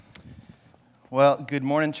Well, good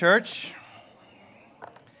morning, church.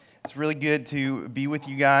 It's really good to be with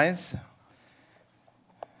you guys.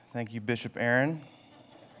 Thank you, Bishop Aaron.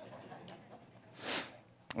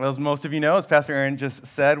 Well, as most of you know, as Pastor Aaron just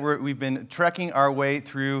said, we've been trekking our way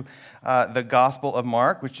through the Gospel of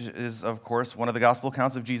Mark, which is, of course, one of the gospel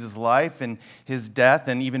accounts of Jesus' life and his death,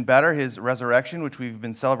 and even better, his resurrection, which we've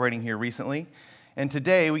been celebrating here recently. And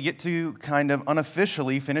today, we get to kind of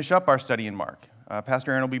unofficially finish up our study in Mark.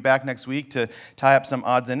 Pastor Aaron will be back next week to tie up some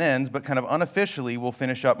odds and ends, but kind of unofficially, we'll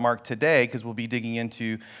finish up Mark today because we'll be digging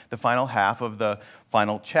into the final half of the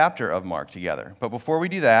final chapter of Mark together. But before we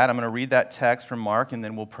do that, I'm going to read that text from Mark, and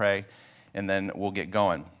then we'll pray, and then we'll get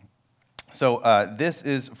going. So this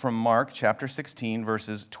is from Mark chapter 16,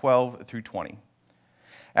 verses 12 through 20.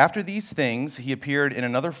 After these things, he appeared in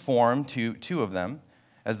another form to two of them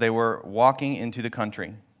as they were walking into the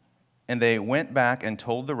country. And they went back and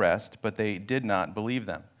told the rest, but they did not believe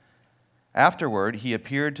them. Afterward, he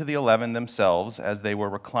appeared to the 11 themselves as they were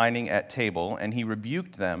reclining at table, and he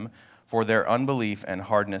rebuked them for their unbelief and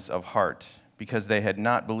hardness of heart, because they had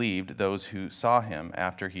not believed those who saw him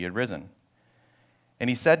after he had risen. And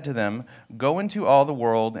he said to them, "Go into all the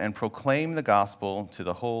world and proclaim the gospel to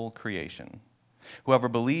the whole creation. Whoever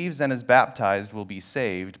believes and is baptized will be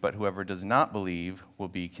saved, but whoever does not believe will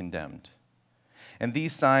be condemned. And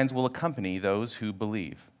these signs will accompany those who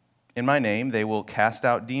believe. In my name they will cast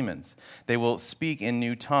out demons. They will speak in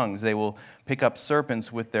new tongues. They will pick up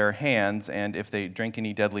serpents with their hands, and if they drink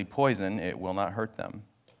any deadly poison, it will not hurt them.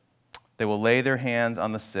 They will lay their hands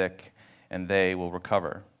on the sick, and they will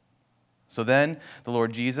recover." So then the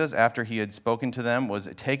Lord Jesus, after he had spoken to them, was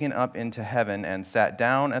taken up into heaven and sat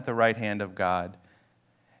down at the right hand of God.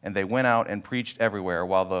 And they went out and preached everywhere,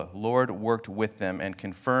 while the Lord worked with them and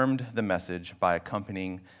confirmed the message by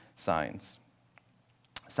accompanying signs.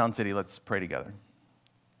 Sound City, let's pray together.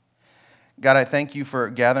 God, I thank you for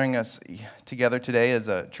gathering us together today as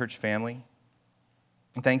a church family.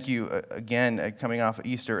 Thank you again, coming off of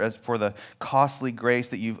Easter, as for the costly grace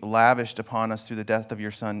that you've lavished upon us through the death of your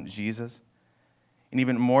Son, Jesus. And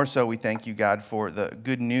even more so, we thank you, God, for the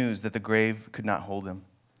good news that the grave could not hold him.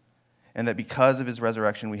 And that because of his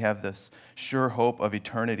resurrection, we have this sure hope of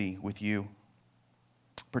eternity with you.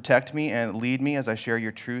 Protect me and lead me as I share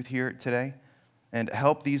your truth here today. And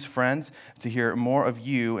help these friends to hear more of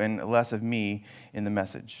you and less of me in the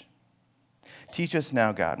message. Teach us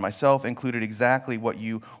now, God, myself included, exactly what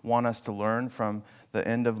you want us to learn from the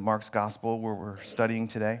end of Mark's gospel where we're studying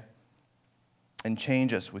today. And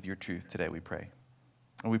change us with your truth today, we pray.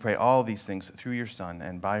 And we pray all these things through your Son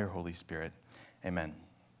and by your Holy Spirit. Amen.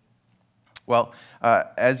 Well,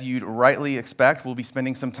 as you'd rightly expect, we'll be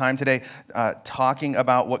spending some time today talking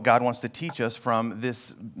about what God wants to teach us from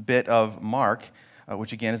this bit of Mark,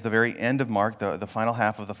 which again is the very end of Mark, the final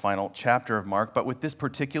half of the final chapter of Mark. But with this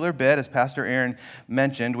particular bit, as Pastor Aaron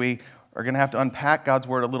mentioned, we are going to have to unpack God's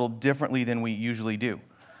Word a little differently than we usually do.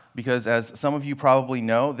 Because as some of you probably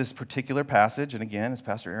know, this particular passage, and again, as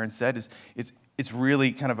Pastor Aaron said, it's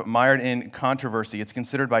really kind of mired in controversy. It's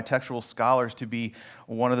considered by textual scholars to be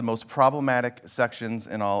one of the most problematic sections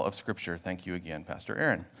in all of Scripture. Thank you again, Pastor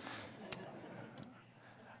Aaron.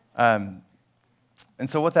 And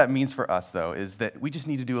so what that means for us, though, is that we just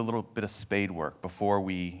need to do a little bit of spade work before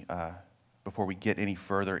we get any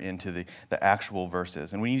further into the actual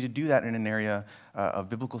verses. And we need to do that in an area of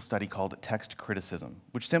biblical study called text criticism,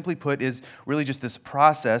 which simply put is really just this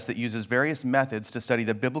process that uses various methods to study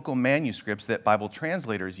the biblical manuscripts that Bible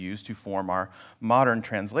translators use to form our modern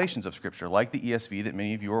translations of Scripture, like the ESV that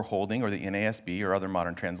many of you are holding, or the NASB, or other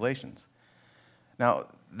modern translations. Now,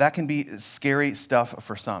 that can be scary stuff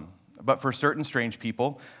for some. But for certain strange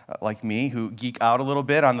people, like me, who geek out a little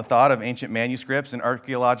bit on the thought of ancient manuscripts and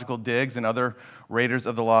archaeological digs and other Raiders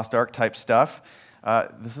of the Lost Ark type stuff,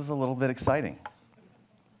 this is a little bit exciting.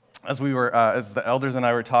 As the elders and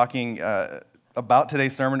I were talking about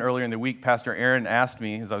today's sermon earlier in the week, Pastor Aaron asked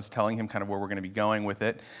me, as I was telling him kind of where we're going to be going with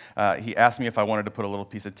it, he asked me if I wanted to put a little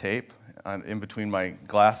piece of tape in between my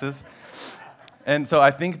glasses. And so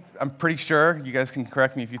I'm pretty sure, you guys can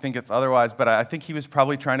correct me if you think it's otherwise, but I think he was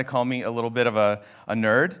probably trying to call me a little bit of a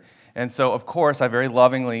nerd. And so, of course, I very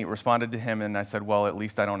lovingly responded to him, and I said, well, at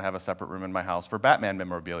least I don't have a separate room in my house for Batman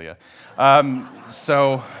memorabilia.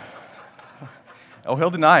 He'll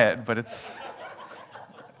deny it, but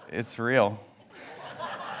it's real.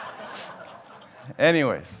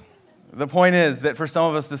 Anyways, the point is that for some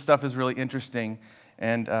of us, this stuff is really interesting.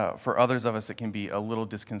 And for others of us, it can be a little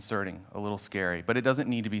disconcerting, a little scary. But it doesn't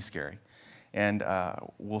need to be scary. And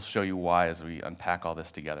we'll show you why as we unpack all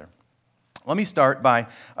this together. Let me start by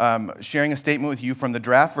sharing a statement with you from the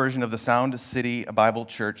draft version of the Sound City Bible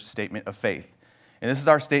Church Statement of Faith. And this is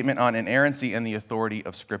our statement on inerrancy and the authority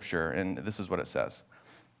of Scripture. And this is what it says.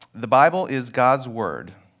 The Bible is God's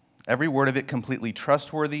word, every word of it completely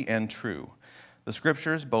trustworthy and true. The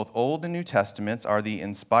Scriptures, both Old and New Testaments, are the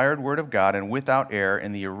inspired word of God and without error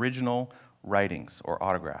in the original writings or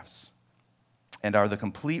autographs, and are the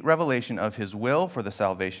complete revelation of his will for the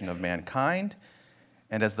salvation of mankind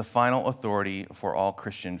and as the final authority for all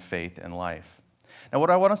Christian faith and life. Now, what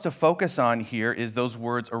I want us to focus on here is those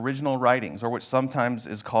words, original writings, or what sometimes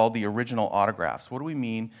is called the original autographs. What do we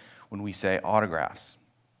mean when we say autographs?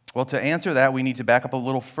 Well, to answer that, we need to back up a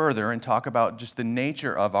little further and talk about just the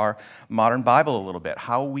nature of our modern Bible a little bit,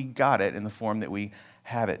 how we got it in the form that we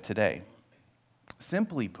have it today.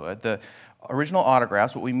 Simply put, the original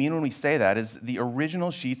autographs, what we mean when we say that is the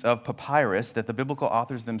original sheets of papyrus that the biblical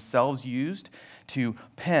authors themselves used to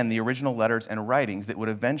pen the original letters and writings that would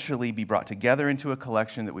eventually be brought together into a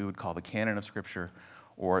collection that we would call the canon of Scripture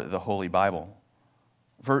or the Holy Bible.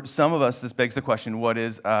 For some of us, this begs the question, what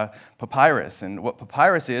is papyrus? And what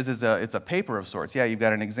papyrus is it's a paper of sorts. Yeah, you've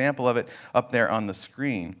got an example of it up there on the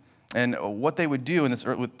screen. And what they would do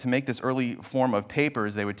to make this early form of paper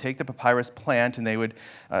is they would take the papyrus plant and they would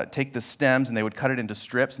take the stems and they would cut it into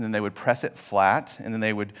strips and then they would press it flat and then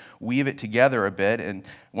they would weave it together a bit. And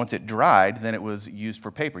once it dried, then it was used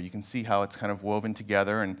for paper. You can see how it's kind of woven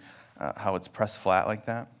together and how it's pressed flat like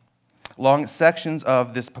that. Long sections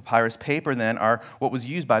of this papyrus paper, then, are what was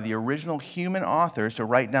used by the original human authors to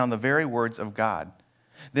write down the very words of God.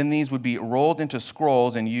 Then these would be rolled into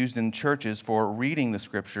scrolls and used in churches for reading the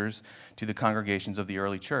Scriptures to the congregations of the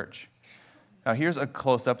early church. Now, here's a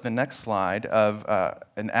close-up, the next slide, of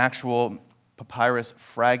an actual papyrus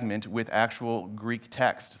fragment with actual Greek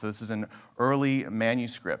text. So this is an early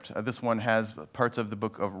manuscript. This one has parts of the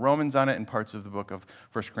book of Romans on it and parts of the book of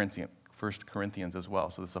 1 Corinthians as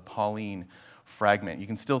well. So this is a Pauline fragment. You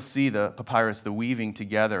can still see the papyrus, the weaving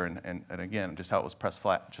together, and again, just how it was pressed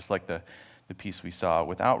flat, just like the piece we saw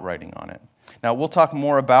without writing on it. Now, we'll talk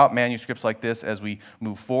more about manuscripts like this as we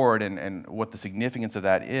move forward and what the significance of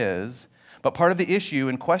that is. But part of the issue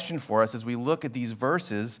and question for us as we look at these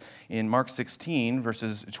verses in Mark 16,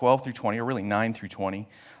 verses 12 through 20, or really 9 through 20,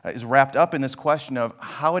 is wrapped up in this question of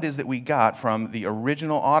how it is that we got from the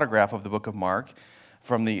original autograph of the book of Mark,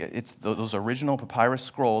 from those original papyrus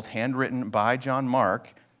scrolls handwritten by John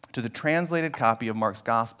Mark, to the translated copy of Mark's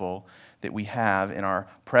gospel that we have in our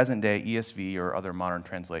present-day ESV or other modern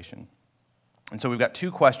translation. And so we've got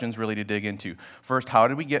two questions really to dig into. First, how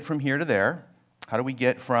did we get from here to there? How do we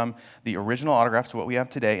get from the original autographs to what we have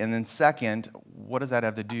today? And then second, what does that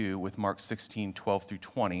have to do with Mark 16, 12 through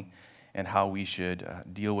 20, and how we should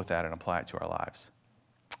deal with that and apply it to our lives?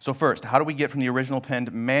 So first, how do we get from the original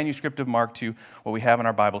penned manuscript of Mark to what we have in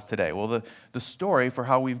our Bibles today? Well, the story for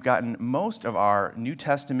how we've gotten most of our New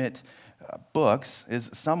Testament books is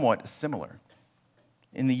somewhat similar.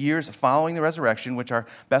 In the years following the resurrection, which our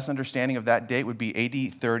best understanding of that date would be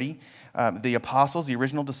AD 30, the apostles, the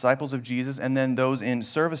original disciples of Jesus, and then those in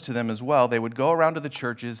service to them as well, they would go around to the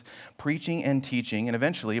churches preaching and teaching, and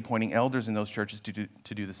eventually appointing elders in those churches to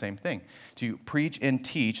do the same thing, to preach and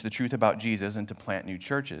teach the truth about Jesus and to plant new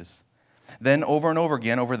churches. Then over and over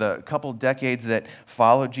again, over the couple decades that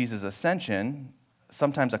followed Jesus' ascension,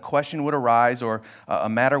 sometimes a question would arise or a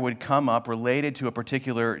matter would come up related to a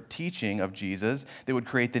particular teaching of Jesus that would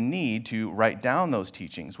create the need to write down those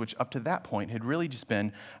teachings, which up to that point had really just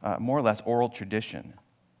been more or less oral tradition.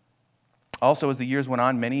 Also, as the years went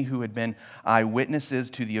on, many who had been eyewitnesses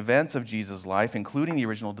to the events of Jesus' life, including the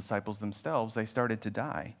original disciples themselves, they started to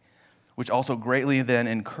die, which also greatly then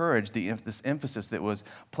encouraged this emphasis that was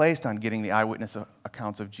placed on getting the eyewitness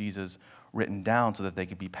accounts of Jesus written down so that they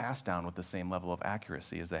could be passed down with the same level of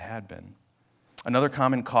accuracy as they had been. Another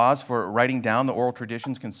common cause for writing down the oral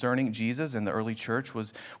traditions concerning Jesus in the early church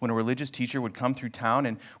was when a religious teacher would come through town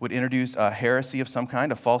and would introduce a heresy of some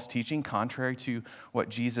kind, a false teaching contrary to what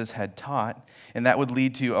Jesus had taught, and that would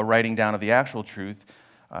lead to a writing down of the actual truth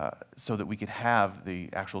so that we could have the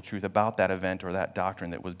actual truth about that event or that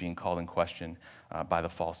doctrine that was being called in question by the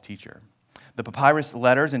false teacher. The papyrus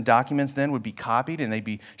letters and documents then would be copied and they'd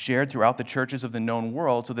be shared throughout the churches of the known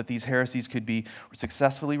world so that these heresies could be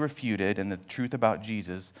successfully refuted and the truth about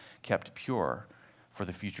Jesus kept pure for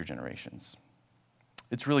the future generations.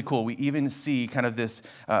 It's really cool. We even see kind of this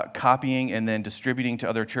copying and then distributing to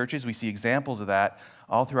other churches. We see examples of that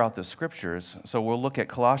all throughout the scriptures. So we'll look at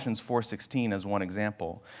Colossians 4:16 as one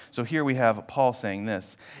example. So here we have Paul saying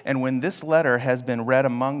this, "And when this letter has been read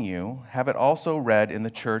among you, have it also read in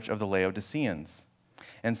the church of the Laodiceans,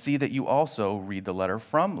 and see that you also read the letter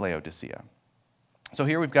from Laodicea. So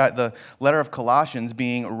here we've got the letter of Colossians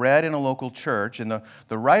being read in a local church, and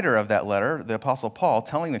the writer of that letter, the Apostle Paul,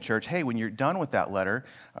 telling the church, hey, when you're done with that letter,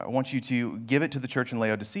 I want you to give it to the church in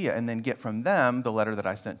Laodicea and then get from them the letter that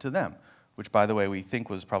I sent to them, which, by the way, we think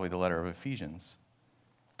was probably the letter of Ephesians.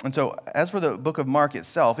 And so as for the book of Mark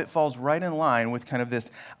itself, it falls right in line with kind of this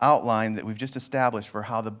outline that we've just established for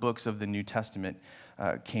how the books of the New Testament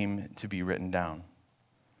came to be written down.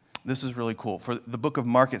 This is really cool. For the book of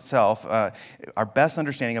Mark itself, our best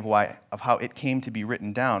understanding of how it came to be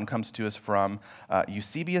written down comes to us from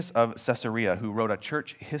Eusebius of Caesarea, who wrote a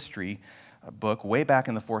church history book way back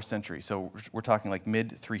in the 4th century. So we're talking like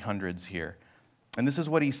mid-300s here. And this is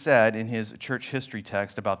what he said in his church history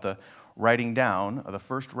text about the writing down of the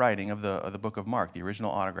first writing of the book of Mark, the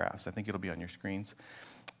original autographs. I think it'll be on your screens.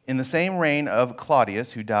 In the same reign of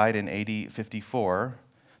Claudius, who died in AD 54,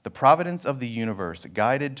 the providence of the universe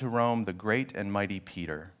guided to Rome the great and mighty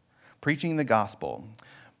Peter, preaching the gospel.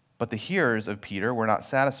 But the hearers of Peter were not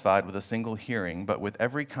satisfied with a single hearing, but with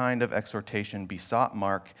every kind of exhortation besought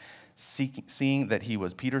Mark, seeing that he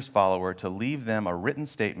was Peter's follower, to leave them a written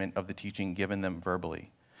statement of the teaching given them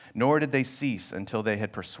verbally. Nor did they cease until they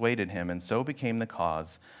had persuaded him, and so became the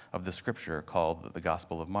cause of the scripture called the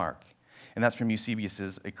Gospel of Mark. And that's from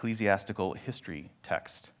Eusebius's ecclesiastical history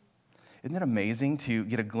text. Isn't it amazing to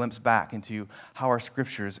get a glimpse back into how our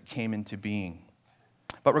scriptures came into being?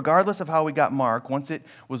 But regardless of how we got Mark, once it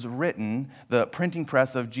was written, the printing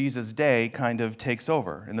press of Jesus' day kind of takes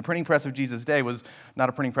over. And the printing press of Jesus' day was not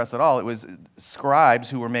a printing press at all. It was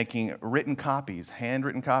scribes who were making written copies,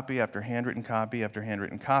 handwritten copy after handwritten copy after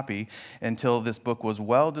handwritten copy, until this book was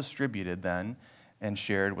well distributed then and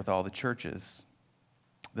shared with all the churches.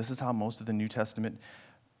 This is how most of the New Testament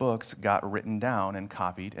books got written down and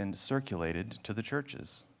copied and circulated to the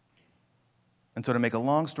churches. And so to make a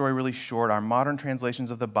long story really short, our modern translations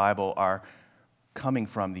of the Bible are coming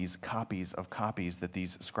from these copies of copies that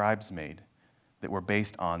these scribes made that were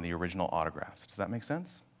based on the original autographs. Does that make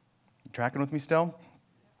sense? You tracking with me still?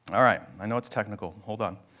 All right, I know it's technical. Hold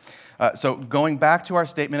on. So going back to our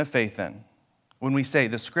statement of faith then, when we say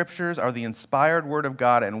the scriptures are the inspired word of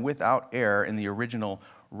God and without error in the original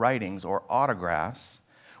writings or autographs,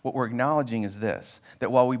 what we're acknowledging is this,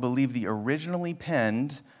 that while we believe the originally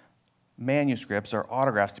penned manuscripts or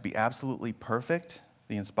autographs to be absolutely perfect,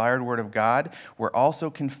 the inspired word of God, we're also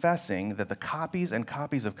confessing that the copies and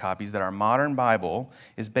copies of copies that our modern Bible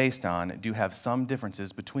is based on do have some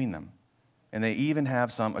differences between them. And they even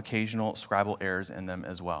have some occasional scribal errors in them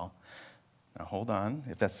as well. Now hold on.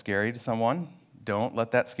 If that's scary to someone, don't let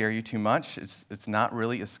that scare you too much. It's not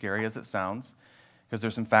really as scary as it sounds, because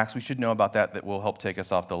there's some facts we should know about that will help take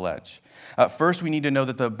us off the ledge. First, we need to know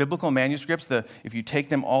that the biblical manuscripts, if you take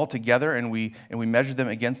them all together and we measure them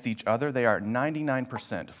against each other, they are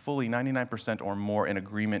 99%, fully 99% or more in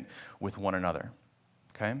agreement with one another.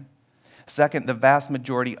 Okay? Second, the vast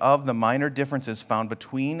majority of the minor differences found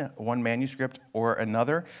between one manuscript or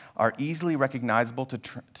another are easily recognizable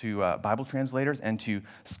to Bible translators and to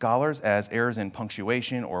scholars as errors in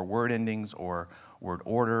punctuation or word endings or word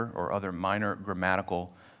order, or other minor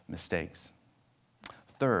grammatical mistakes.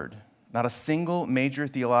 Third, not a single major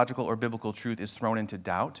theological or biblical truth is thrown into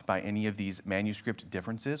doubt by any of these manuscript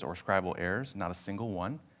differences or scribal errors, not a single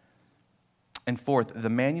one. And fourth, the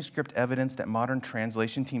manuscript evidence that modern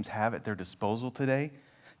translation teams have at their disposal today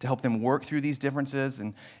to help them work through these differences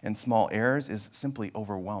and small errors is simply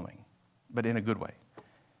overwhelming, but in a good way.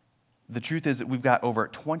 The truth is that we've got over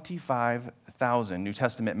 25,000 New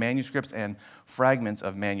Testament manuscripts and fragments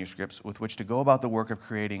of manuscripts with which to go about the work of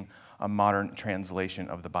creating a modern translation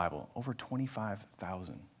of the Bible. Over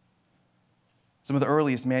 25,000. Some of the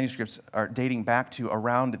earliest manuscripts are dating back to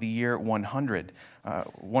around the year 100.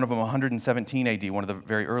 One of them 117 AD, one of the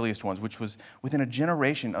very earliest ones, which was within a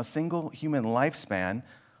generation, a single human lifespan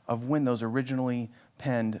of when those originally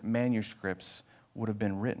penned manuscripts would have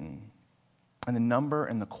been written. And the number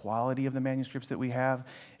and the quality of the manuscripts that we have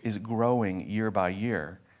is growing year by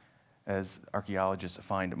year as archaeologists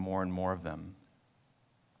find more and more of them.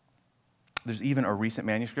 There's even a recent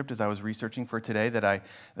manuscript, as I was researching for today, that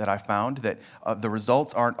I found that the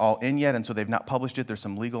results aren't all in yet, and so they've not published it. There's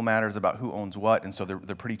some legal matters about who owns what, and so they're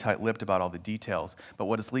pretty tight-lipped about all the details. But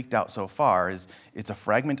what has leaked out so far is it's a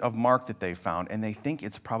fragment of Mark that they found, and they think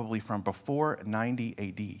it's probably from before 90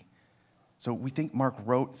 AD. So we think Mark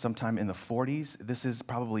wrote sometime in the 40s. This is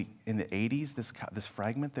probably in the 80s, this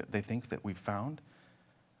fragment that they think that we've found.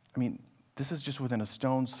 I mean, this is just within a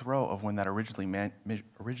stone's throw of when that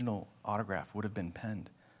original autograph would have been penned.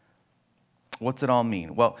 What's it all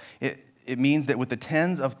mean? Well, it means that with the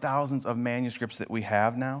tens of thousands of manuscripts that we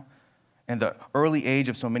have now, and the early age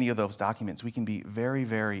of so many of those documents, we can be very,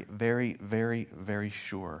 very, very, very, very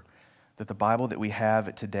sure that the Bible that we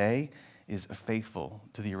have today is faithful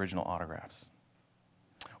to the original autographs.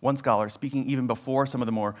 One scholar, speaking even before some of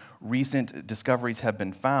the more recent discoveries have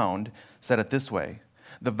been found, said it this way: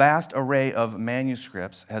 "The vast array of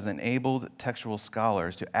manuscripts has enabled textual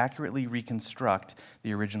scholars to accurately reconstruct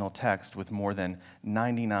the original text with more than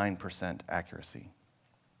 99% accuracy."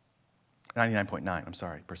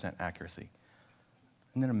 99.9% accuracy.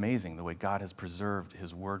 Isn't it amazing the way God has preserved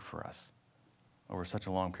his word for us over such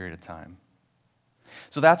a long period of time?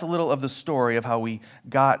 So that's a little of the story of how we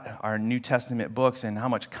got our New Testament books and how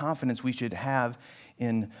much confidence we should have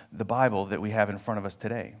in the Bible that we have in front of us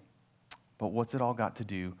today. But what's it all got to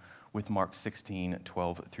do with Mark 16,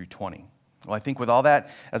 12 through 20? Well, I think with all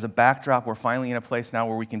that as a backdrop, we're finally in a place now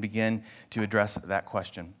where we can begin to address that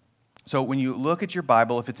question. So when you look at your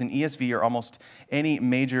Bible, if it's an ESV or almost any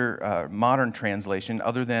major modern translation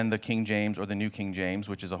other than the King James or the New King James,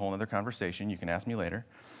 which is a whole other conversation, you can ask me later.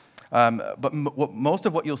 But most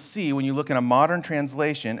of what you'll see when you look in a modern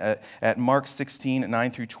translation at Mark 16,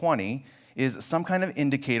 9 through 20, is some kind of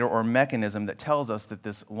indicator or mechanism that tells us that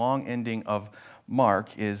this long ending of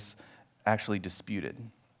Mark is actually disputed.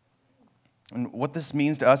 And what this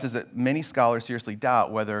means to us is that many scholars seriously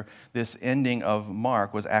doubt whether this ending of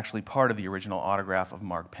Mark was actually part of the original autograph of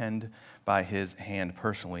Mark penned by his hand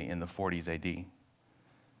personally in the 40s AD.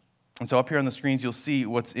 And so up here on the screens, you'll see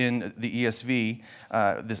what's in the ESV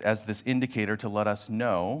as this indicator to let us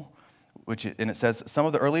know, and it says, some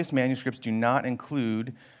of the earliest manuscripts do not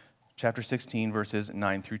include chapter 16, verses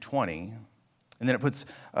 9 through 20. And then it puts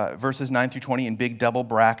verses 9 through 20 in big double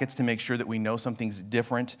brackets to make sure that we know something's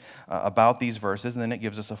different about these verses. And then it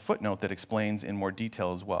gives us a footnote that explains in more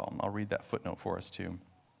detail as well. I'll read that footnote for us too.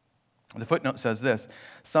 The footnote says this: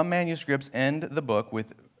 some manuscripts end the book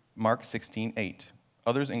with Mark 16:8.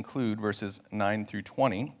 Others include verses 9 through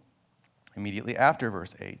 20 immediately after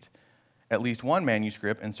verse 8. At least one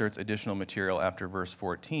manuscript inserts additional material after verse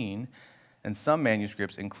 14, and some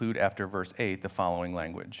manuscripts include after verse 8 the following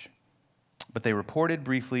language: but they reported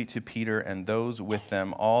briefly to Peter and those with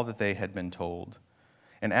them all that they had been told.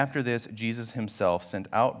 And after this, Jesus himself sent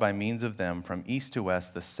out by means of them from east to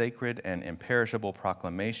west the sacred and imperishable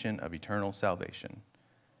proclamation of eternal salvation.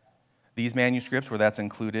 These manuscripts, where that's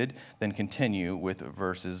included, then continue with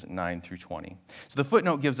verses 9 through 20. So the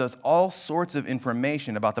footnote gives us all sorts of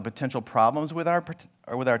information about the potential problems with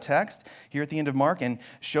our text here at the end of Mark, and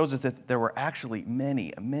shows us that there were actually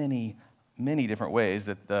many, many, many different ways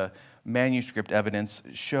that the manuscript evidence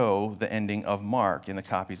show the ending of Mark in the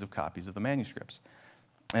copies of the manuscripts.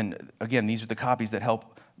 And again, these are the copies that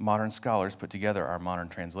help modern scholars put together our modern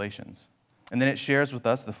translations. And then it shares with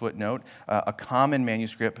us, the footnote, a common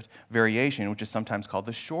manuscript variation, which is sometimes called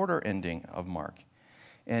the shorter ending of Mark.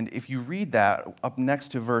 And if you read that up next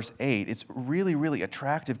to verse 8, it's really, really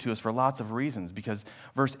attractive to us for lots of reasons, because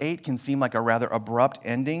verse 8 can seem like a rather abrupt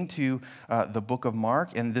ending to the book of Mark,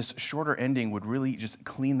 and this shorter ending would really just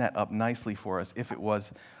clean that up nicely for us if it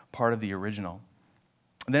was part of the original.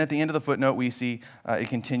 And then at the end of the footnote, we see it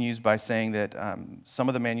continues by saying that some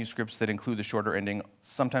of the manuscripts that include the shorter ending,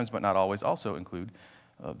 sometimes but not always, also include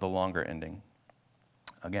the longer ending.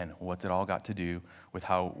 Again, what's it all got to do with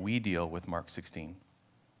how we deal with Mark 16?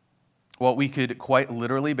 Well, we could quite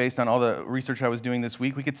literally, based on all the research I was doing this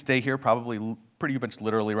week, we could stay here probably pretty much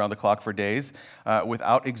literally around the clock for days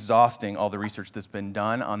without exhausting all the research that's been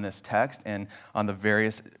done on this text and on the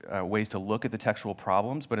various ways to look at the textual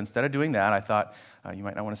problems. But instead of doing that, I thought you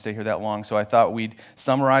might not want to stay here that long, so I thought we'd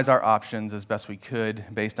summarize our options as best we could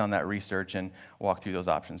based on that research and walk through those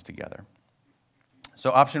options together.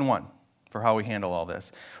 So option one, for how we handle all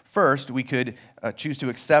this. First, we could choose to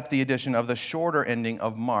accept the addition of the shorter ending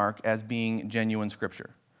of Mark as being genuine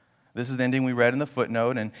scripture. This is the ending we read in the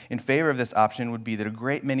footnote, and in favor of this option would be that a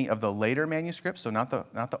great many of the later manuscripts, so not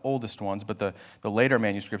the oldest ones, but the later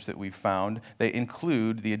manuscripts that we've found, they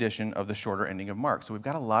include the addition of the shorter ending of Mark. So we've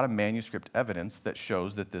got a lot of manuscript evidence that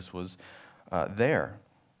shows that this was there.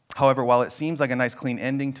 However, while it seems like a nice clean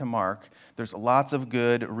ending to Mark, there's lots of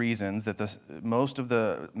good reasons that most of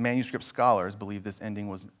the manuscript scholars believe this ending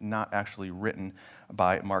was not actually written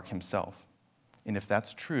by Mark himself. And if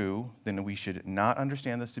that's true, then we should not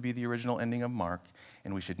understand this to be the original ending of Mark,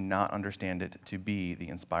 and we should not understand it to be the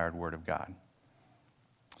inspired word of God.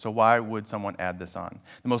 So why would someone add this on?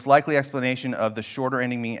 The most likely explanation of the shorter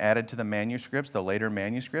ending being added to the manuscripts, the later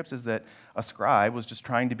manuscripts, is that a scribe was just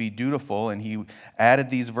trying to be dutiful, and he added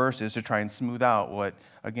these verses to try and smooth out what,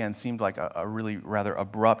 again, seemed like a really rather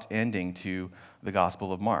abrupt ending to the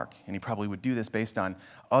Gospel of Mark. And he probably would do this based on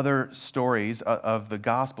other stories of the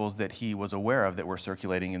Gospels that he was aware of that were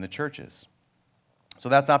circulating in the churches. So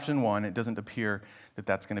that's option one. It doesn't appear that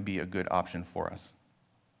that's going to be a good option for us.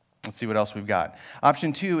 Let's see what else we've got.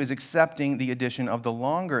 Option two is accepting the addition of the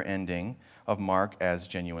longer ending of Mark as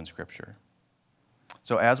genuine scripture.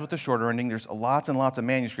 So as with the shorter ending, there's lots and lots of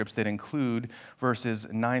manuscripts that include verses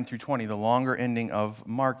 9 through 20, the longer ending of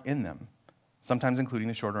Mark in them, sometimes including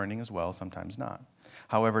the shorter ending as well, sometimes not.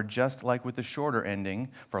 However, just like with the shorter ending,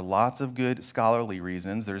 for lots of good scholarly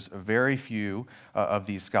reasons, there's very few of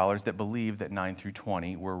these scholars that believe that 9 through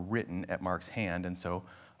 20 were written at Mark's hand, and so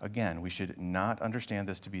again, we should not understand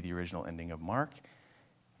this to be the original ending of Mark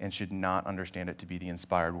and should not understand it to be the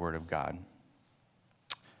inspired word of God.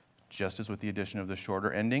 Just as with the addition of the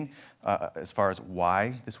shorter ending, as far as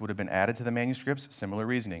why this would have been added to the manuscripts, similar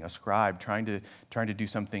reasoning. A scribe trying to do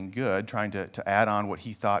something good, trying to add on what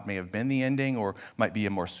he thought may have been the ending or might be a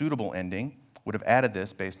more suitable ending, would have added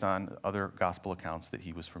this based on other gospel accounts that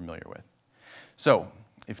he was familiar with. So,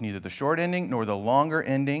 if neither the short ending nor the longer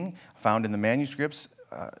ending found in the manuscripts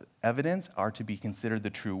evidence are to be considered the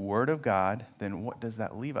true word of God, then what does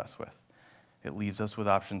that leave us with? It leaves us with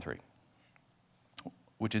option 3,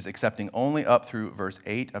 which is accepting only up through verse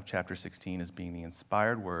 8 of chapter 16 as being the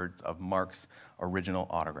inspired words of Mark's original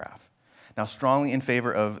autograph. Now, strongly in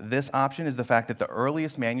favor of this option is the fact that the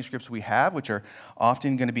earliest manuscripts we have, which are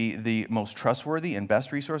often going to be the most trustworthy and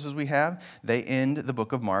best resources we have, they end the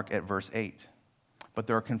book of Mark at verse 8. But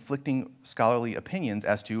there are conflicting scholarly opinions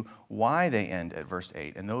as to why they end at verse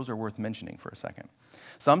 8, and those are worth mentioning for a second.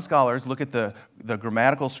 Some scholars look at the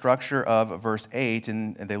grammatical structure of verse 8,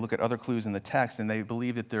 and they look at other clues in the text, and they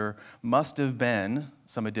believe that there must have been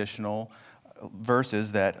some additional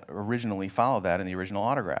verses that originally followed that in the original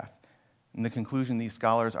autograph. And the conclusion these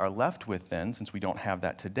scholars are left with then, since we don't have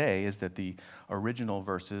that today, is that the original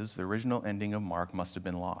verses, the original ending of Mark must have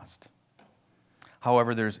been lost.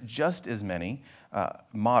 However, there's just as many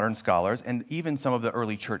modern scholars and even some of the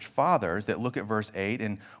early church fathers that look at verse 8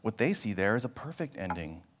 and what they see there is a perfect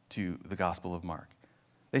ending to the Gospel of Mark.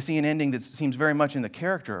 They see an ending that seems very much in the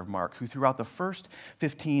character of Mark, who throughout the first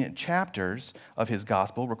 15 chapters of his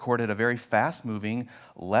gospel recorded a very fast-moving,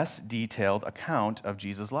 less detailed account of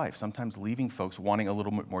Jesus' life, sometimes leaving folks wanting a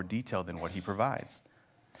little bit more detail than what he provides.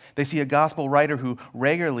 They see a gospel writer who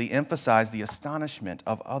regularly emphasized the astonishment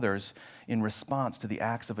of others in response to the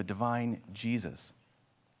acts of a divine Jesus,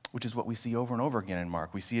 which is what we see over and over again in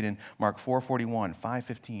Mark. We see it in Mark 4:41,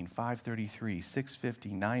 5:15, 5:33,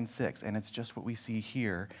 6:50, 9:6, and it's just what we see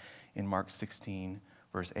here in Mark 16,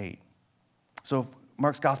 verse 8. So if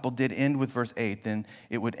Mark's gospel did end with verse 8, then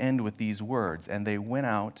it would end with these words, "And they went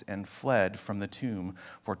out and fled from the tomb,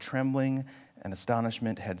 for trembling and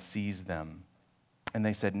astonishment had seized them. And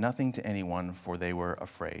they said nothing to anyone, for they were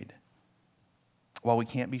afraid." While we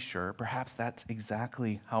can't be sure, perhaps that's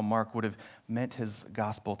exactly how Mark would have meant his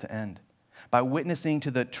gospel to end. By witnessing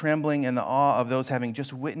to the trembling and the awe of those having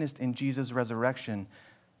just witnessed in Jesus' resurrection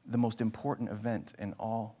the most important event in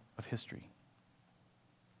all of history.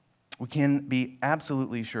 We can be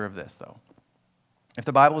absolutely sure of this, though. If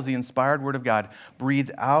the Bible is the inspired word of God,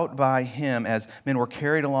 breathed out by him as men were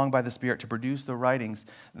carried along by the Spirit to produce the writings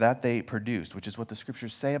that they produced, which is what the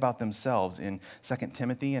scriptures say about themselves in 2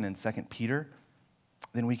 Timothy and in 2 Peter,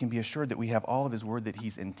 then we can be assured that we have all of his word that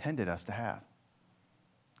he's intended us to have,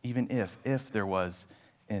 even if there was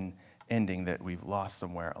an ending that we've lost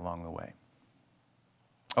somewhere along the way.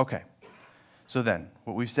 Okay. So then,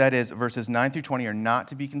 what we've said is verses 9 through 20 are not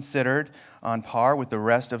to be considered on par with the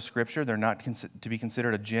rest of Scripture. They're not to be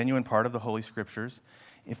considered a genuine part of the Holy Scriptures.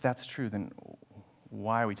 If that's true, then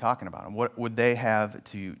why are we talking about them? What would they have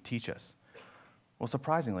to teach us? Well,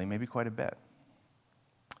 surprisingly, maybe quite a bit.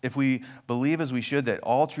 If we believe as we should that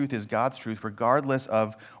all truth is God's truth, regardless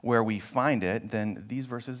of where we find it, then these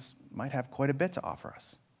verses might have quite a bit to offer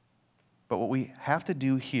us. But what we have to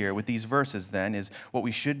do here with these verses then is what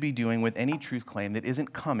we should be doing with any truth claim that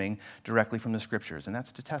isn't coming directly from the Scriptures, and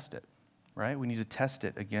that's to test it, right? We need to test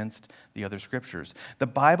it against the other Scriptures. The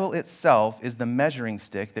Bible itself is the measuring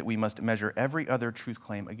stick that we must measure every other truth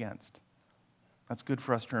claim against. That's good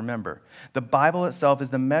for us to remember. The Bible itself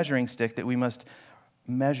is the measuring stick that we must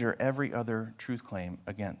measure every other truth claim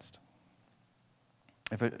against.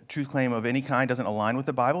 If a truth claim of any kind doesn't align with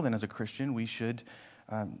the Bible, then as a Christian, we should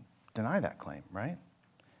deny that claim, right?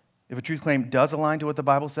 If a truth claim does align to what the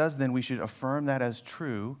Bible says, then we should affirm that as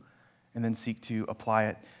true and then seek to apply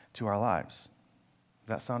it to our lives.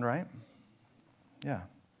 Does that sound right? Yeah.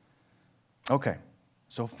 Okay,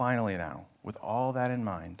 so finally now, with all that in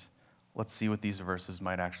mind, let's see what these verses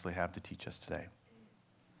might actually have to teach us today.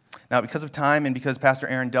 Now, because of time and because Pastor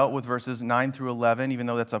Aaron dealt with verses 9 through 11, even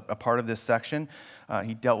though that's a part of this section,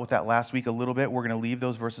 he dealt with that last week a little bit. We're going to leave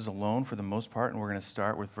those verses alone for the most part, and we're going to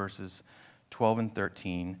start with verses 12 and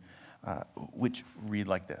 13, which read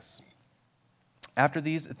like this. After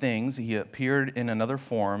these things, he appeared in another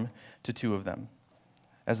form to two of them,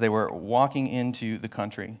 as they were walking into the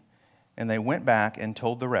country. And they went back and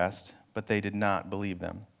told the rest, but they did not believe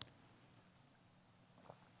them.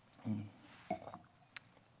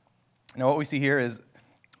 Now, what we see here is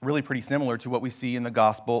really pretty similar to what we see in the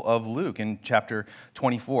Gospel of Luke in chapter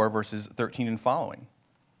 24, verses 13 and following.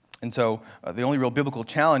 And so the only real biblical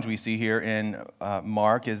challenge we see here in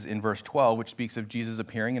Mark is in verse 12, which speaks of Jesus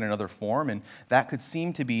appearing in another form, and that could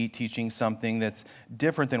seem to be teaching something that's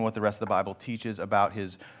different than what the rest of the Bible teaches about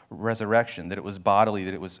his resurrection, that it was bodily,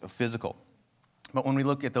 that it was physical. But when we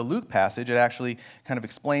look at the Luke passage, it actually kind of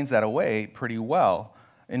explains that away pretty well.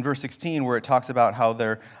 In verse 16, where it talks about how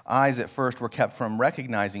their eyes at first were kept from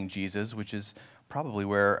recognizing Jesus, which is probably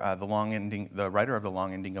where the writer of the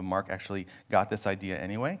long ending of Mark actually got this idea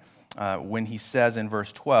anyway, when he says in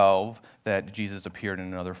verse 12 that Jesus appeared in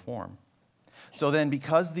another form. So then,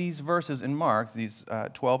 because these verses in Mark, these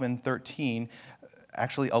 12 and 13,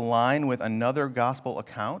 actually align with another gospel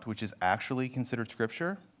account, which is actually considered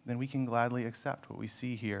Scripture, then we can gladly accept what we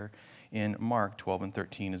see here in Mark 12 and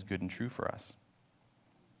 13 is good and true for us.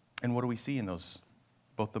 And what do we see in those,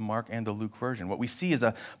 both the Mark and the Luke version? What we see is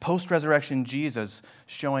a post-resurrection Jesus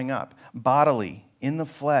showing up bodily, in the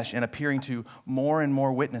flesh, and appearing to more and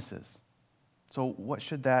more witnesses. So what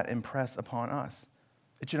should that impress upon us?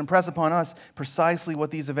 It should impress upon us precisely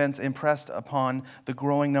what these events impressed upon the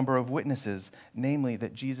growing number of witnesses, namely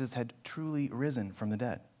that Jesus had truly risen from the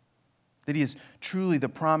dead, that he is truly the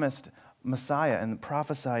promised Messiah and the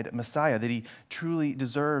prophesied Messiah, that he truly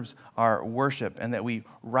deserves our worship, and that we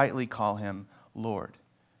rightly call him Lord,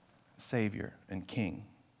 Savior, and King.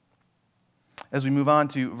 As we move on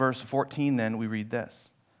to verse 14, then, we read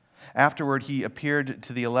this. Afterward, he appeared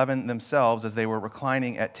to the 11 themselves as they were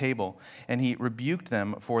reclining at table, and he rebuked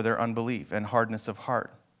them for their unbelief and hardness of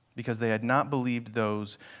heart, because they had not believed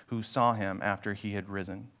those who saw him after he had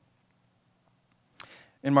risen.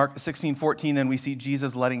 In Mark 16:14, then, we see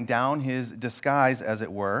Jesus letting down his disguise, as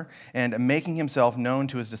it were, and making himself known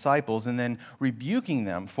to his disciples, and then rebuking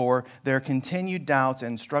them for their continued doubts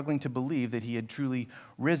and struggling to believe that he had truly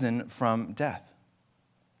risen from death.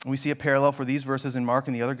 We see a parallel for these verses in Mark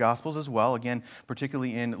and the other Gospels as well, again,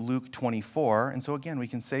 particularly in Luke 24. And so, again, we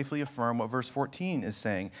can safely affirm what verse 14 is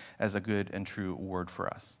saying as a good and true word for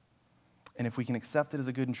us. And if we can accept it as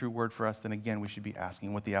a good and true word for us, then again, we should be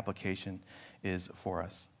asking what the application is for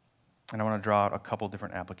us. And I want to draw out a couple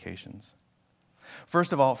different applications.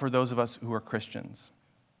 First of all, for those of us who are Christians,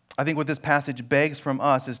 I think what this passage begs from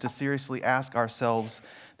us is to seriously ask ourselves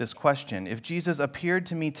this question. If Jesus appeared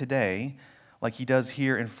to me today, like he does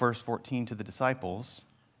here in verse 14 to the disciples,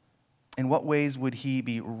 in what ways would he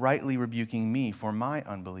be rightly rebuking me for my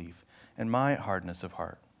unbelief and my hardness of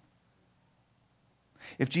heart?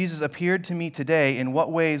 If Jesus appeared to me today, in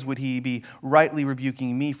what ways would he be rightly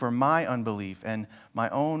rebuking me for my unbelief and my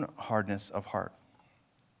own hardness of heart?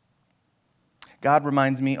 God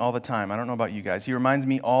reminds me all the time. I don't know about you guys. He reminds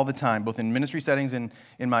me all the time, both in ministry settings and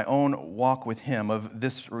in my own walk with him, of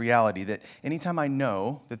this reality, that anytime I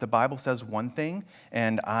know that the Bible says one thing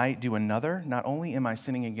and I do another, not only am I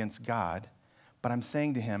sinning against God, but I'm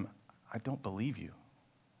saying to him, I don't believe you.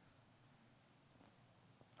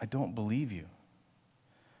 I don't believe you.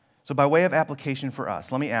 So by way of application for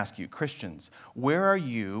us, let me ask you, Christians, where are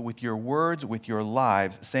you with your words, with your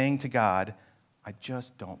lives, saying to God, I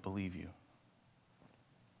just don't believe you?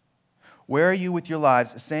 Where are you with your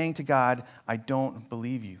lives saying to God, I don't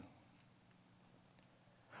believe you?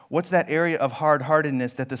 What's that area of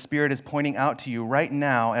hard-heartedness that the Spirit is pointing out to you right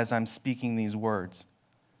now as I'm speaking these words?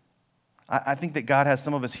 I think that God has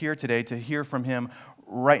some of us here today to hear from him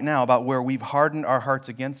right now about where we've hardened our hearts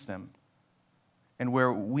against him, and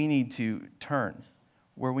where we need to turn,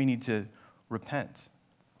 where we need to repent,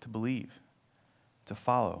 to believe, to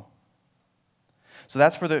follow. So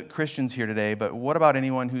that's for the Christians here today, but what about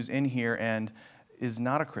anyone who's in here and is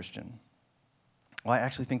not a Christian? Well, I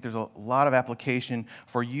actually think there's a lot of application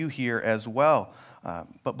for you here as well.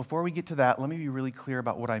 But before we get to that, let me be really clear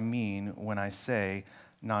about what I mean when I say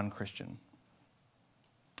non-Christian.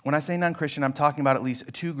 When I say non-Christian, I'm talking about at least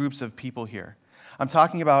two groups of people here. I'm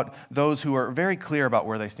talking about those who are very clear about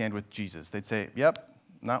where they stand with Jesus. They'd say, yep,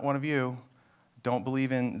 not one of you. Don't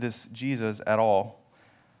believe in this Jesus at all.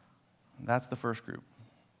 That's the first group.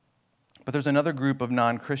 But there's another group of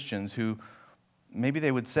non-Christians who maybe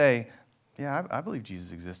they would say, yeah, I believe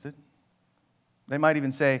Jesus existed. They might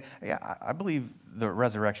even say, yeah, I believe the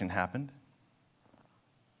resurrection happened.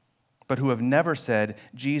 But who have never said,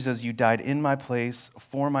 Jesus, you died in my place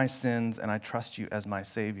for my sins, and I trust you as my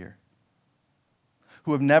Savior.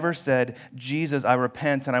 Who have never said, Jesus, I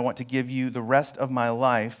repent, and I want to give you the rest of my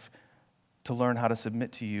life to learn how to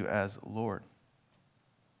submit to you as Lord.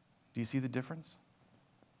 Do you see the difference?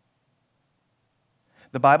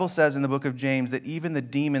 The Bible says in the book of James that even the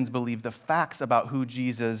demons believe the facts about who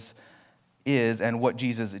Jesus is and what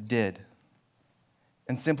Jesus did.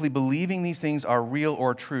 And simply believing these things are real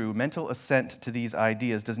or true, mental assent to these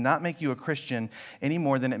ideas, does not make you a Christian any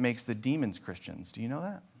more than it makes the demons Christians. Do you know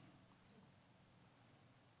that?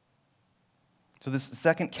 So this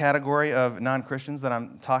second category of non-Christians that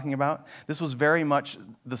I'm talking about, this was very much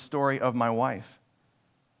the story of my wife.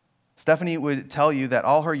 Stephanie would tell you that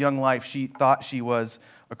all her young life she thought she was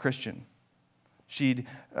a Christian. She'd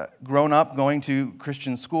grown up going to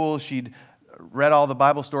Christian schools. She'd read all the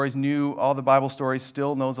Bible stories, knew all the Bible stories,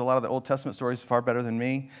 still knows a lot of the Old Testament stories far better than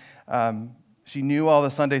me. She knew all the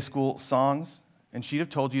Sunday school songs, and she'd have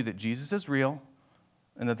told you that Jesus is real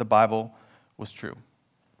and that the Bible was true.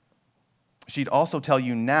 She'd also tell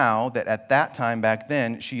you now that at that time back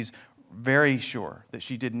then, she's very sure that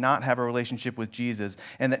she did not have a relationship with Jesus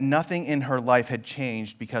and that nothing in her life had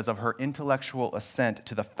changed because of her intellectual assent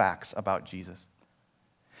to the facts about Jesus.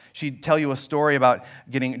 She'd tell you a story about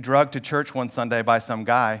getting drugged to church one Sunday by some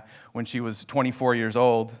guy when she was 24 years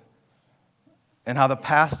old, and how the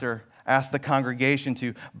pastor asked the congregation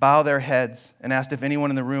to bow their heads and asked if anyone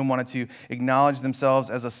in the room wanted to acknowledge themselves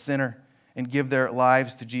as a sinner and give their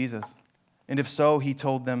lives to Jesus. And if so, he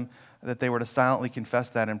told them that they were to silently confess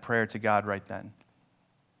that in prayer to God right then.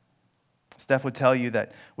 Steph would tell you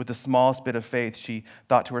that with the smallest bit of faith, she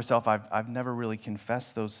thought to herself, I've never really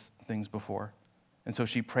confessed those things before. And so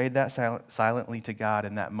she prayed that silently to God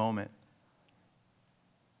in that moment.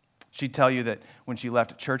 She'd tell you that when she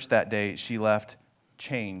left church that day, she left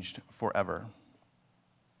changed forever.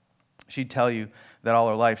 She'd tell you that all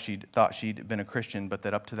her life she'd thought she'd been a Christian, but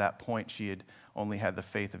that up to that point she had only had the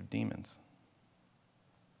faith of demons.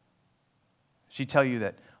 She'd tell you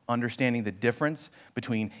that understanding the difference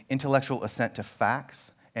between intellectual assent to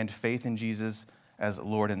facts and faith in Jesus as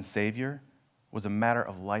Lord and Savior was a matter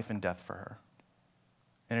of life and death for her.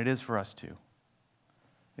 And it is for us too.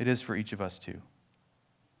 It is for each of us too.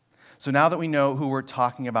 So now that we know who we're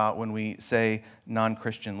talking about when we say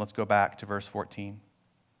non-Christian, let's go back to verse 14.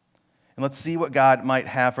 And let's see what God might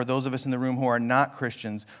have for those of us in the room who are not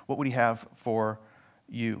Christians. What would he have for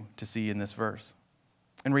you to see in this verse?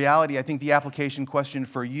 In reality, I think the application question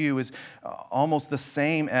for you is almost the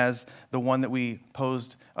same as the one that we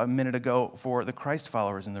posed a minute ago for the Christ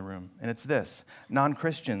followers in the room. And it's this: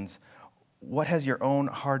 non-Christians, what has your own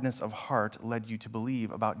hardness of heart led you to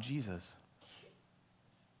believe about Jesus?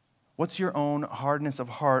 What's your own hardness of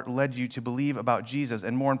heart led you to believe about Jesus?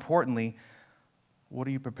 And more importantly, what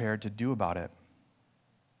are you prepared to do about it?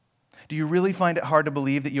 Do you really find it hard to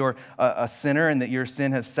believe that you're a sinner and that your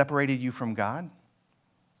sin has separated you from God?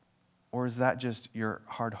 Or is that just your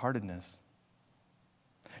hard-heartedness?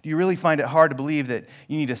 Do you really find it hard to believe that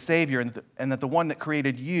you need a Savior and that the one that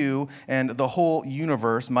created you and the whole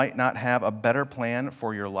universe might not have a better plan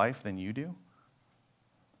for your life than you do?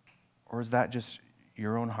 Or is that just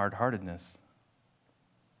your own hard-heartedness?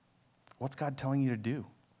 What's God telling you to do?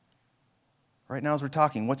 Right now as we're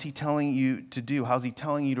talking, what's he telling you to do? How's he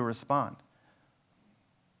telling you to respond?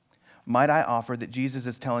 Might I offer that Jesus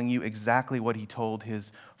is telling you exactly what he told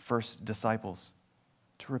his first disciples: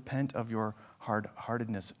 to repent of your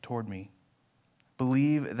hard-heartedness toward me.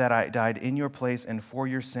 Believe that I died in your place and for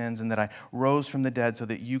your sins, and that I rose from the dead so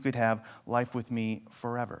that you could have life with me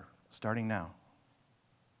forever, starting now.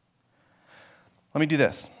 Let me do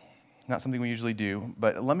this. Not something we usually do,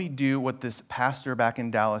 but let me do what this pastor back in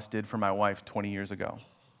Dallas did for my wife 20 years ago.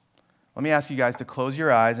 Let me ask you guys to close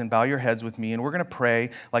your eyes and bow your heads with me, and we're going to pray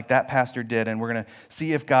like that pastor did, and we're going to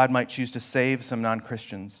see if God might choose to save some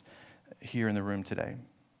non-Christians here in the room today.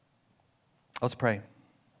 Let's pray.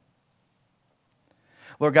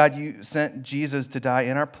 Lord God, you sent Jesus to die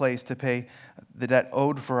in our place to pay the debt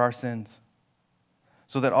owed for our sins,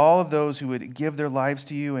 so that all of those who would give their lives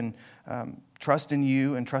to you and trust in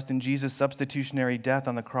you and trust in Jesus' substitutionary death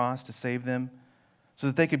on the cross to save them, so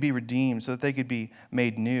that they could be redeemed, so that they could be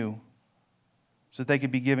made new, so that they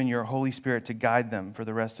could be given your Holy Spirit to guide them for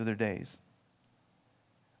the rest of their days.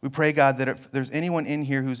 We pray, God, that if there's anyone in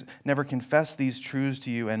here who's never confessed these truths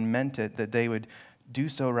to you and meant it, that they would do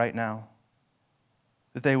so right now.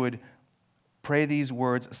 That they would pray these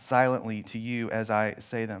words silently to you as I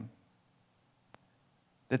say them.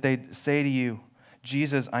 That they'd say to you,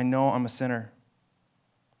 Jesus, I know I'm a sinner.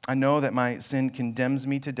 I know that my sin condemns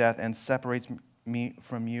me to death and separates me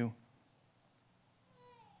from you.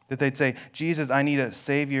 That they'd say, Jesus, I need a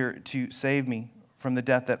Savior to save me from the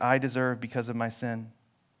death that I deserve because of my sin.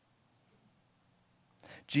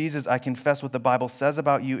 Jesus, I confess what the Bible says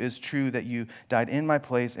about you is true, that you died in my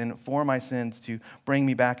place and for my sins to bring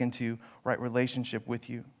me back into right relationship with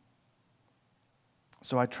you.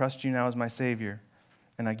 So I trust you now as my Savior,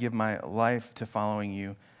 and I give my life to following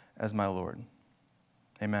you as my Lord.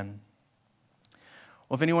 Amen.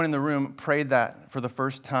 Well, if anyone in the room prayed that for the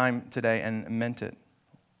first time today and meant it,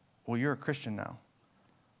 well, you're a Christian now.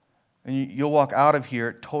 And you'll walk out of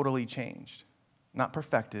here totally changed. Not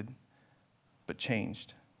perfected, but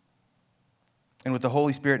changed. And with the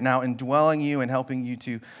Holy Spirit now indwelling you and helping you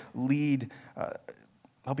to lead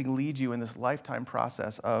you in this lifetime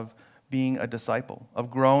process of being a disciple, of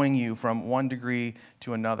growing you from one degree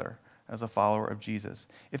to another as a follower of Jesus.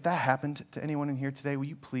 If that happened to anyone in here today, will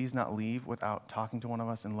you please not leave without talking to one of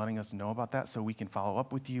us and letting us know about that so we can follow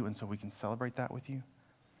up with you and so we can celebrate that with you?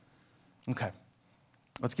 Okay,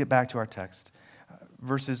 let's get back to our text.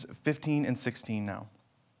 Verses 15 and 16 now.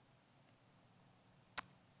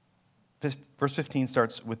 Verse 15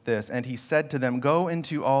 starts with this, and he said to them, go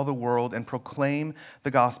into all the world and proclaim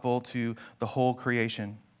the gospel to the whole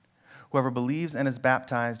creation. Whoever believes and is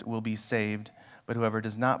baptized will be saved, but whoever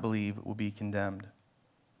does not believe will be condemned.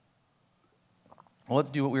 Well,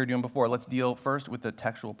 let's do what we were doing before. Let's deal first with the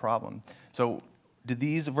textual problem. So, do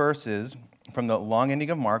these verses from the long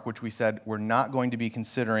ending of Mark, which we said we're not going to be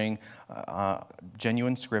considering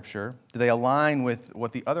genuine scripture, do they align with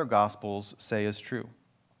what the other gospels say is true?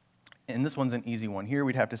 And this one's an easy one. Here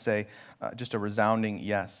we'd have to say just a resounding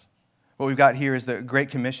yes. What we've got here is the Great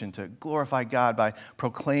Commission to glorify God by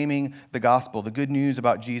proclaiming the gospel, the good news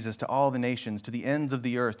about Jesus to all the nations, to the ends of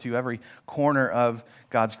the earth, to every corner of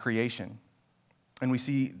God's creation. And we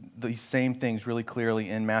see these same things really clearly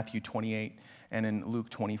in Matthew 28 and in Luke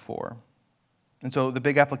 24. And so the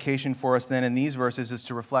big application for us then in these verses is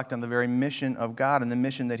to reflect on the very mission of God and the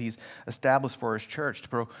mission that he's established for his church, to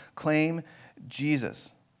proclaim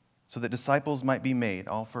Jesus so that disciples might be made,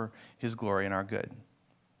 all for his glory and our good.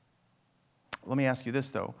 Let me ask you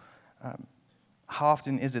this, though. How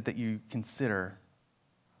often is it that you consider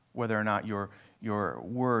whether or not your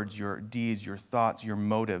words, your deeds, your thoughts, your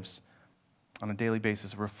motives on a daily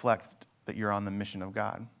basis reflect that you're on the mission of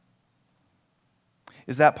God?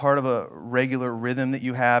 Is that part of a regular rhythm that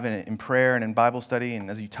you have in prayer and in Bible study, and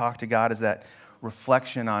as you talk to God, is that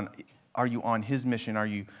reflection on, are you on his mission? Are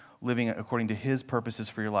you living according to his purposes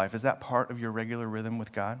for your life? Is that part of your regular rhythm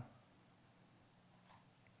with God?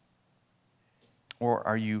 Or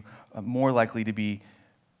are you more likely to be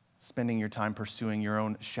spending your time pursuing your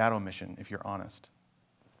own shadow mission, if you're honest?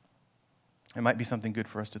 It might be something good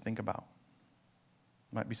for us to think about.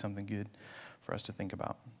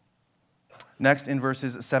 Next, in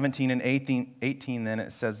verses 17 and 18, then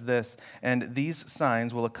it says this, and these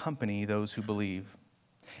signs will accompany those who believe.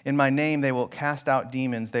 In my name they will cast out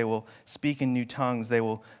demons, they will speak in new tongues, they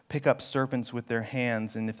will pick up serpents with their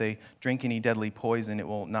hands, and if they drink any deadly poison, it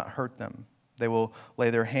will not hurt them. They will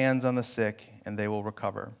lay their hands on the sick, and they will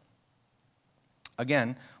recover.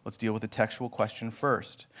 Again, let's deal with the textual question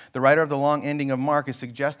first. The writer of the long ending of Mark is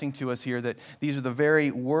suggesting to us here that these are the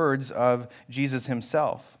very words of Jesus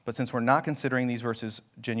himself. But since we're not considering these verses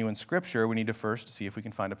genuine scripture, we need to first see if we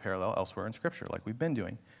can find a parallel elsewhere in scripture, like we've been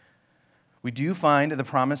doing. We do find the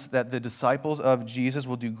promise that the disciples of Jesus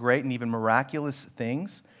will do great and even miraculous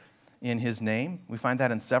things in his name. We find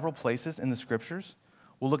that in several places in the scriptures.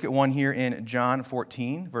 We'll look at one here in John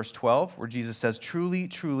 14, verse 12, where Jesus says, truly,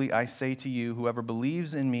 truly, I say to you, whoever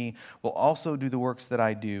believes in me will also do the works that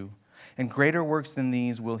I do, and greater works than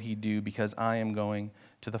these will he do, because I am going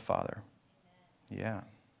to the Father. Yeah.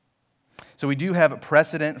 So we do have a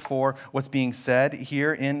precedent for what's being said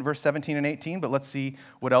here in verse 17 and 18, but let's see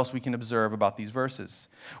what else we can observe about these verses.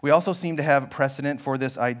 We also seem to have precedent for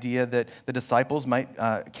this idea that the disciples might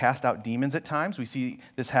cast out demons at times. We see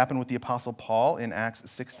this happen with the Apostle Paul in Acts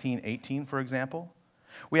 16:18, for example.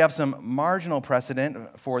 We have some marginal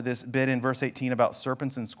precedent for this bit in verse 18 about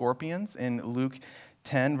serpents and scorpions in Luke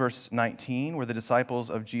 10, verse 19, where the disciples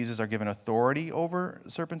of Jesus are given authority over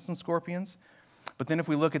serpents and scorpions. But then if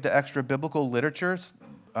we look at the extra biblical literatures,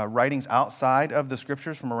 writings outside of the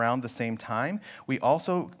scriptures from around the same time, we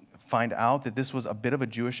also find out that this was a bit of a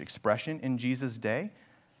Jewish expression in Jesus' day.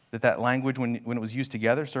 That language, when it was used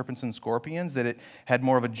together, serpents and scorpions, that it had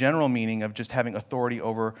more of a general meaning of just having authority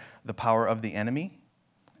over the power of the enemy.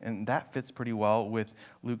 And that fits pretty well with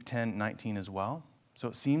Luke 10:19 as well. So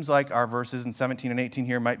it seems like our verses in 17 and 18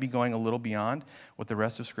 here might be going a little beyond what the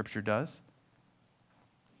rest of Scripture does.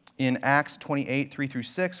 In Acts 28,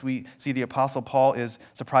 3-6, we see the Apostle Paul is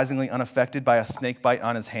surprisingly unaffected by a snake bite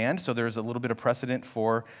on his hand. So there's a little bit of precedent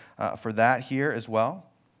for that here as well.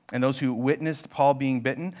 And those who witnessed Paul being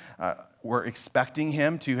bitten were expecting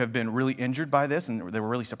him to have been really injured by this, and they were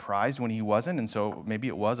really surprised when he wasn't. And so maybe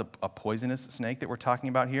it was a poisonous snake that we're talking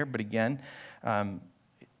about here. But again,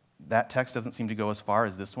 that text doesn't seem to go as far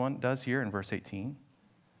as this one does here in verse 18.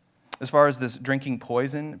 As far as this drinking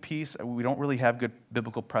poison piece, we don't really have good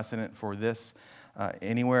biblical precedent for this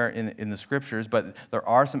anywhere in the Scriptures, but there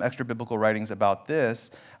are some extra biblical writings about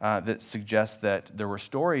this that suggest that there were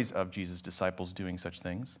stories of Jesus' disciples doing such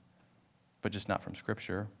things, but just not from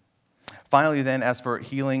Scripture. Finally, then, as for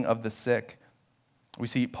healing of the sick, we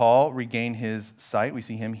see Paul regain his sight. We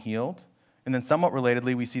see him healed. And then somewhat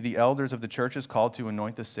relatedly, we see the elders of the churches called to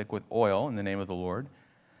anoint the sick with oil in the name of the Lord.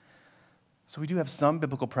 So we do have some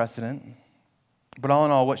biblical precedent. But all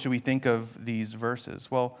in all, what should we think of these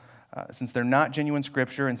verses? Well, since they're not genuine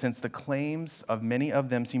Scripture, and since the claims of many of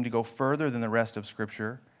them seem to go further than the rest of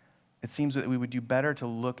Scripture, it seems that we would do better to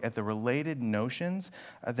look at the related notions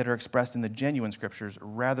that are expressed in the genuine Scriptures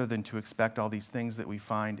rather than to expect all these things that we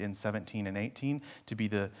find in 17 and 18 to be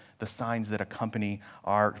the signs that accompany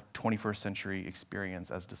our 21st century experience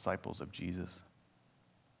as disciples of Jesus.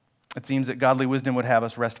 It seems that godly wisdom would have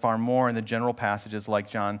us rest far more in the general passages like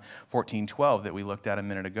John 14:12 that we looked at a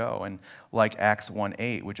minute ago, and like Acts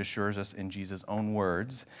 1:8, which assures us in Jesus' own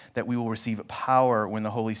words that we will receive power when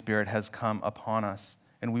the Holy Spirit has come upon us,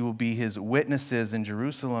 and we will be his witnesses in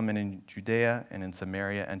Jerusalem and in Judea and in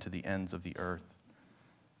Samaria and to the ends of the earth.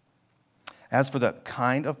 As for the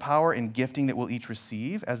kind of power and gifting that we'll each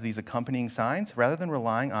receive as these accompanying signs, rather than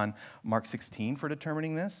relying on Mark 16 for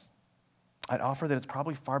determining this, I'd offer that it's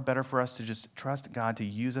probably far better for us to just trust God to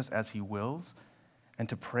use us as he wills and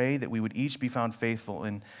to pray that we would each be found faithful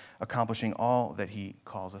in accomplishing all that he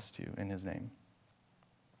calls us to in his name.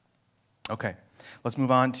 Okay, let's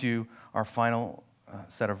move on to our final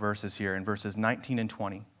set of verses here in verses 19 and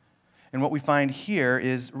 20. And what we find here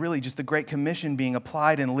is really just the Great Commission being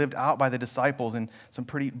applied and lived out by the disciples in some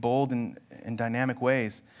pretty bold and dynamic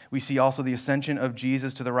ways. We see also the ascension of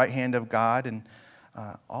Jesus to the right hand of God, and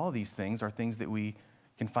all of these things are things that we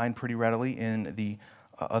can find pretty readily in the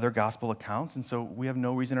other gospel accounts, and so we have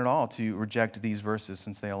no reason at all to reject these verses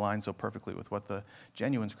since they align so perfectly with what the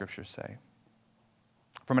genuine Scriptures say.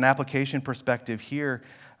 From an application perspective here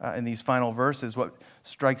in these final verses, what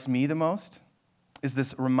strikes me the most is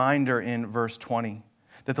this reminder in verse 20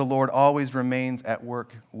 that the Lord always remains at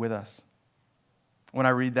work with us. When I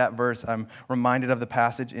read that verse, I'm reminded of the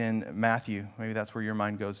passage in Matthew. Maybe that's where your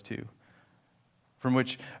mind goes to. From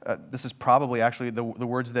which this is probably actually the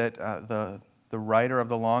words that the writer of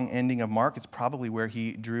the long ending of Mark, it's probably where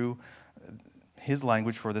he drew his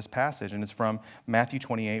language for this passage. And it's from Matthew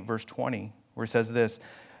 28, verse 20, where it says this.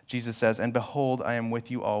 Jesus says, "And behold, I am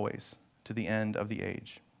with you always to the end of the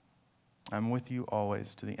age." I'm with you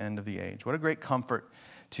always to the end of the age. What a great comfort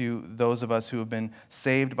to those of us who have been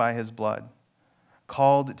saved by his blood,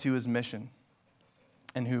 called to his mission,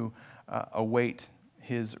 and who await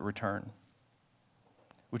his return,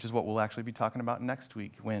 which is what we'll actually be talking about next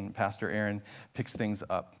week when Pastor Aaron picks things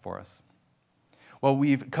up for us. Well,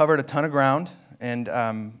 we've covered a ton of ground, and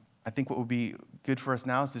I think what would be good for us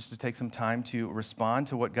now is just to take some time to respond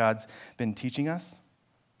to what God's been teaching us.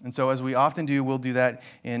 And so as we often do, we'll do that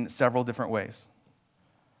in several different ways.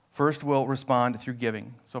 First, we'll respond through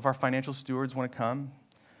giving. So if our financial stewards want to come,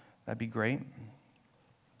 that'd be great.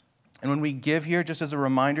 And when we give here, just as a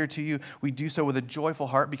reminder to you, we do so with a joyful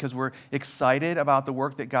heart because we're excited about the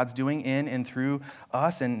work that God's doing in and through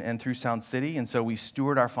us and through Sound City. And so we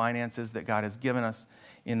steward our finances that God has given us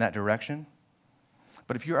in that direction.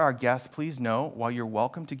 But if you're our guest, please know, while you're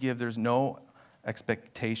welcome to give, there's no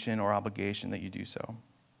expectation or obligation that you do so.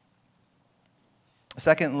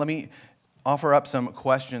 Second, let me offer up some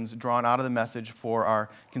questions drawn out of the message for our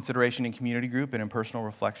consideration in community group and in personal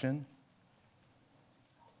reflection.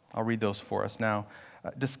 I'll read those for us now.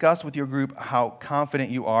 Discuss with your group how confident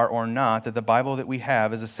you are or not that the Bible that we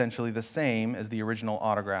have is essentially the same as the original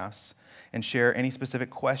autographs, and share any specific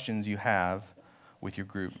questions you have with your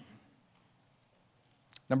group.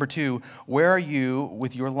 Number 2, where are you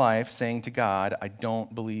with your life saying to God, I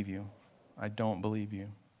don't believe you. I don't believe you.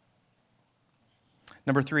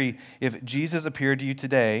 Number 3, if Jesus appeared to you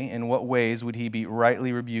today, in what ways would he be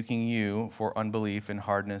rightly rebuking you for unbelief and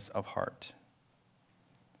hardness of heart?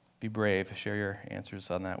 Be brave. Share your answers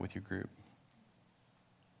on that with your group.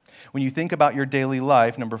 When you think about your daily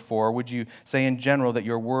life, number 4, would you say in general that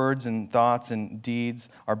your words and thoughts and deeds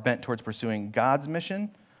are bent towards pursuing God's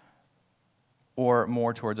mission or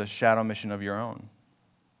more towards a shadow mission of your own?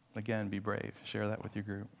 Again, be brave. Share that with your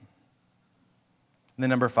group. And then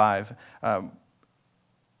number 5,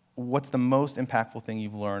 what's the most impactful thing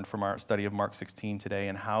you've learned from our study of Mark 16 today,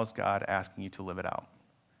 and how's God asking you to live it out?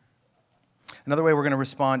 Another way we're going to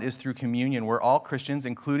respond is through communion. We're all Christians,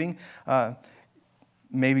 including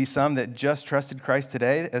maybe some that just trusted Christ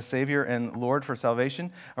today as Savior and Lord for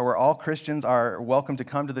salvation. Where all Christians are welcome to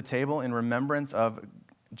come to the table in remembrance of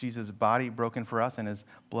Jesus' body broken for us and his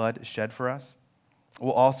blood shed for us.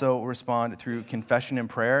 We'll also respond through confession and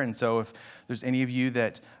prayer. And so if there's any of you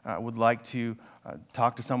that would like to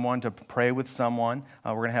talk to someone, to pray with someone,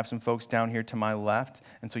 we're going to have some folks down here to my left.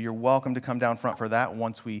 And so you're welcome to come down front for that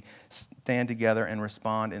once we stand together and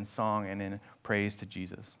respond in song and in praise to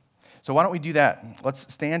Jesus. So why don't we do that?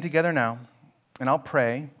 Let's stand together now, and I'll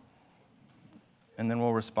pray, and then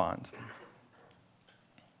we'll respond.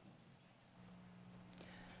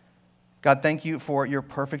 God, thank you for your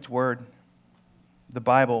perfect word, the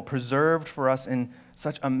Bible, preserved for us in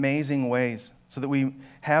such amazing ways so that we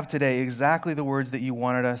have today exactly the words that you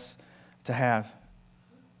wanted us to have,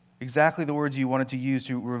 exactly the words you wanted to use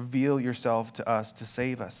to reveal yourself to us, to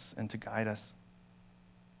save us, and to guide us.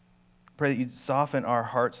 Pray that you'd soften our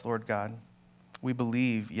hearts, Lord God. We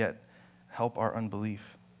believe, yet help our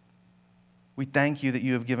unbelief. We thank you that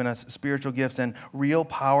you have given us spiritual gifts and real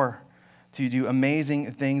power to do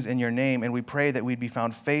amazing things in your name, and we pray that we'd be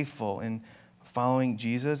found faithful in following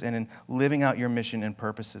Jesus and in living out your mission and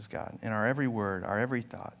purposes, God, in our every word, our every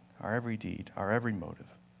thought, our every deed, our every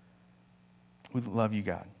motive. We love you,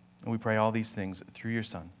 God, and we pray all these things through your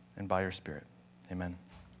Son and by your Spirit. Amen.